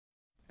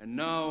And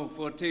now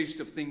for a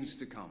taste of things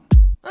to come.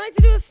 I like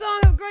to do a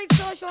song of great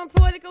social and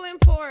political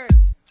import.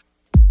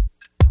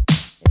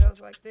 It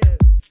goes like this.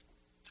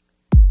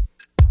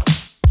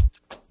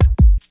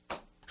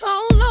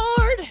 Oh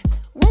Lord,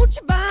 won't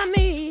you buy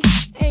me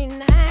a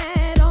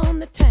night on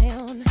the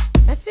town?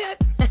 That's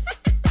it.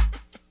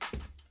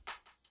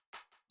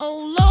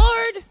 Oh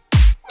Lord,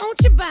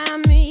 won't you buy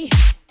me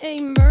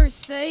a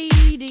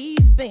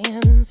Mercedes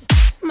Benz?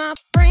 My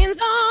friends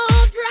all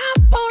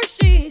drive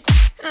Porsches.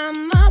 I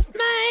must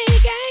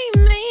make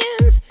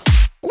amends.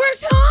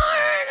 Worked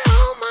hard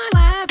all my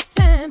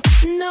lifetime,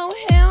 no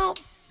help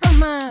from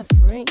my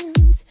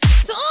friends.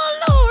 So, oh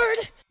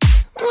Lord,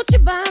 won't you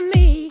buy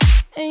me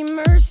a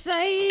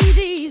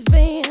Mercedes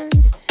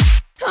Benz?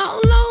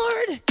 Oh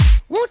Lord,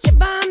 won't you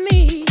buy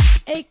me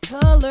a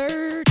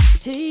color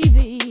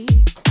TV?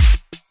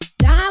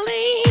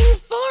 Dialing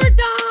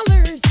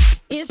 $4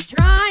 is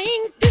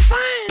trying to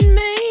find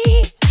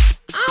me.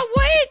 I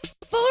wait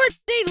for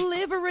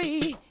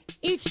delivery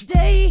each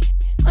day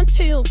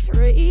until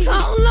 3.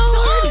 Oh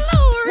Lord,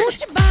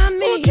 won't you buy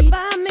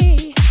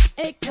me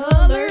a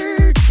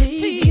color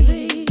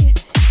TV?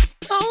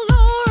 Oh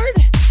Lord,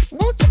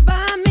 won't you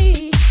buy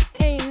me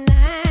a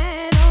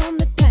night on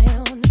the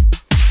town?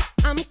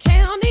 I'm counting